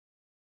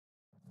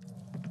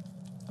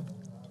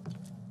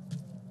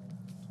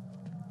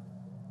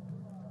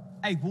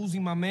Hey, Woozy,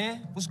 my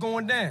man, what's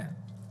going down?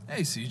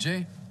 Hey,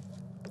 CJ.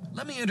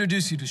 Let me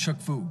introduce you to Shuk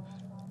Fu,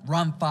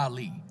 Ramfa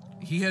Li.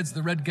 He heads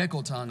the Red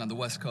Gecko Tong on the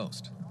West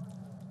Coast.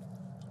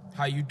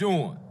 How you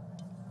doing?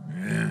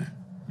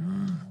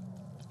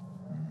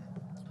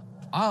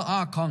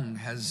 Ah Kong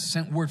has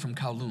sent word from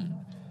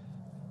Kowloon.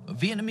 A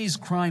Vietnamese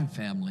crime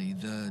family,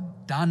 the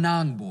Da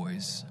Nang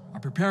boys, are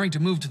preparing to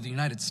move to the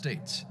United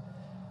States.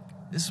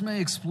 This may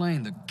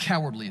explain the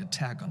cowardly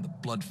attack on the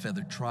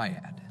blood-feathered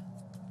triad.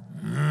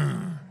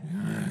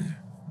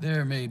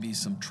 There may be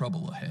some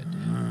trouble ahead.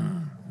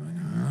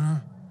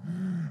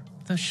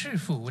 The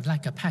Shifu would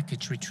like a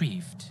package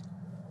retrieved.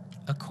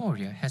 A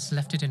courier has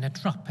left it in a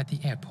drop at the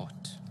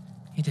airport.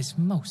 It is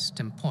most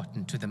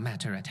important to the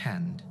matter at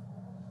hand.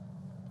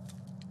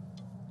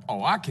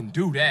 Oh, I can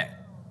do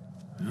that.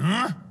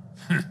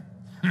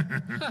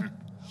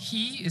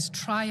 He is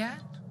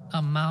Triad?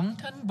 A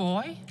mountain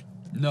boy?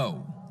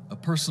 No, a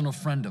personal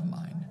friend of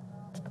mine.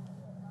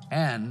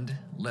 And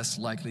less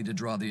likely to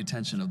draw the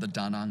attention of the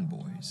Da Nang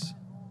boys.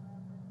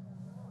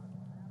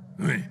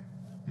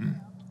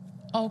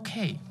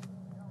 Okay.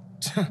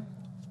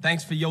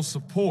 Thanks for your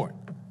support.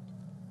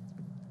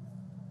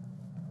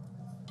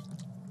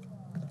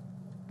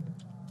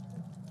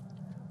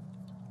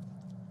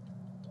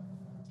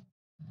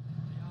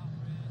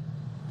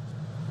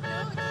 I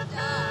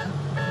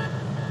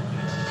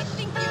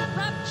think you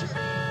ruptured.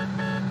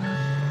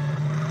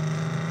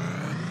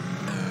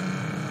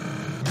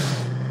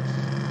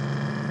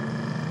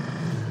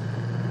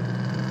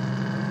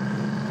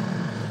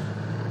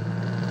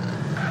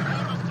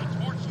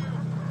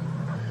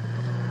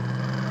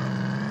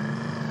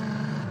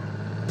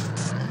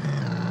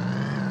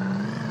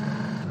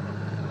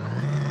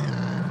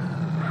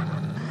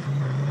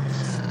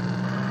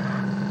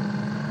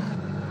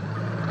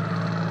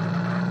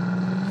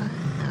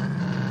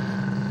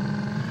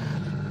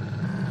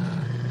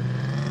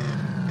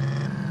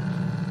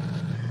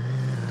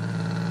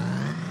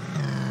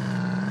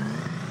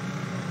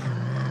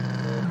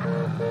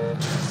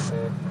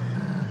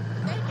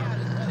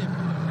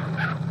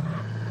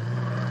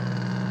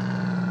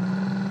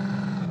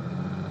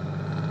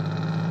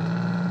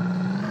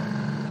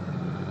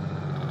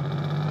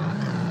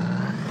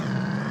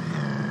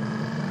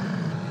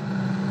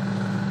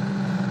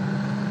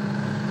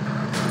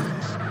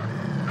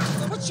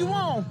 What you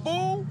on,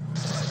 fool?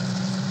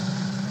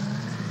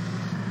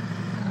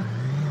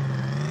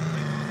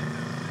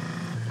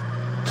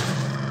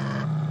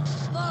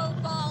 Low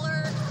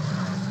baller.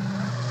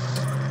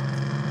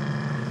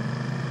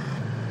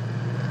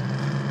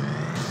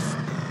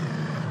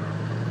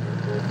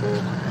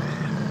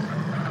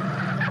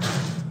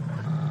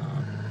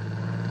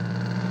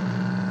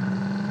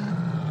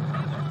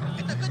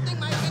 It's a good thing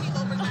my mini's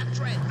over that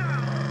trend.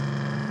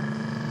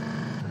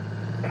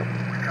 We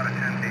got a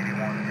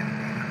 1081 in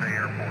East Bay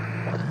Airport.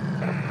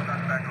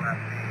 Suspect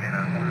left scene in a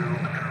blue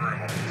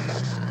convertible.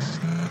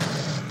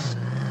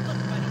 Look,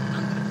 buddy,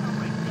 I'm gonna come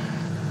right there.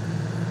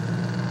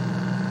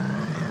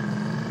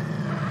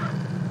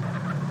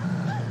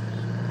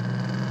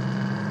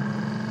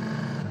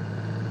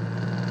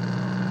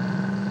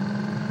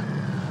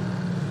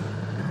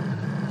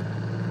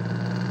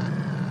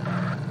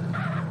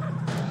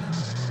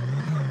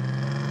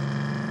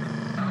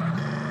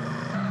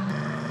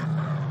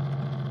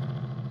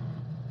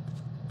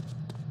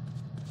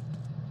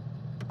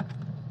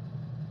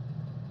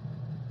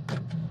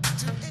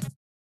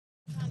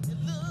 How you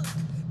look,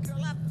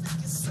 girl, I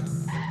think you're so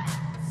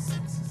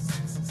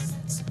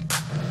sexy.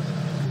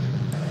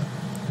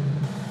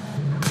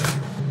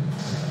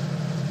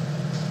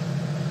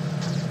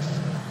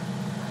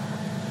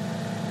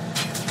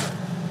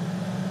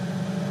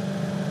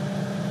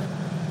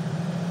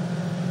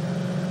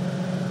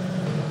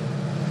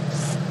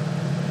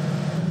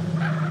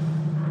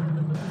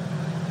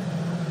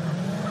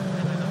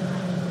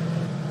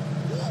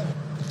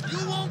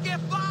 You won't get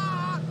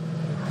far.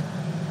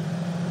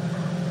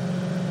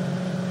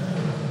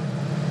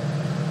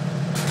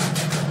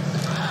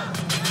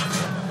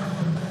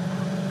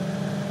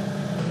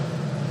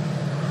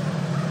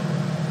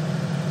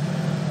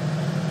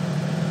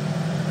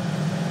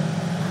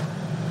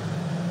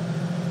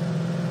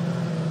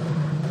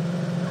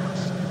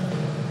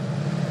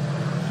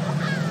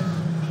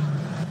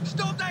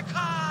 Stop that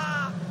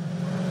car!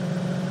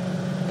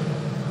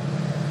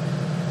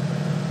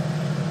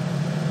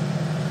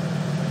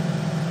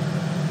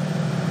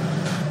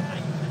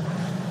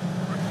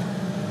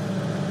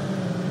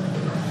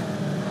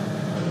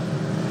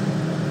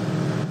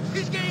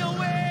 He's getting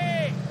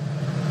away!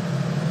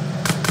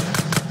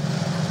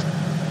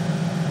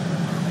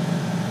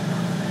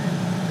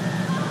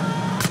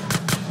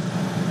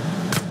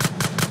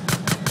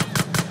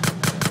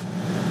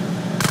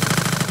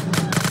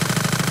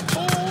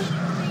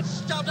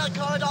 Stop that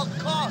car at all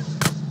costs!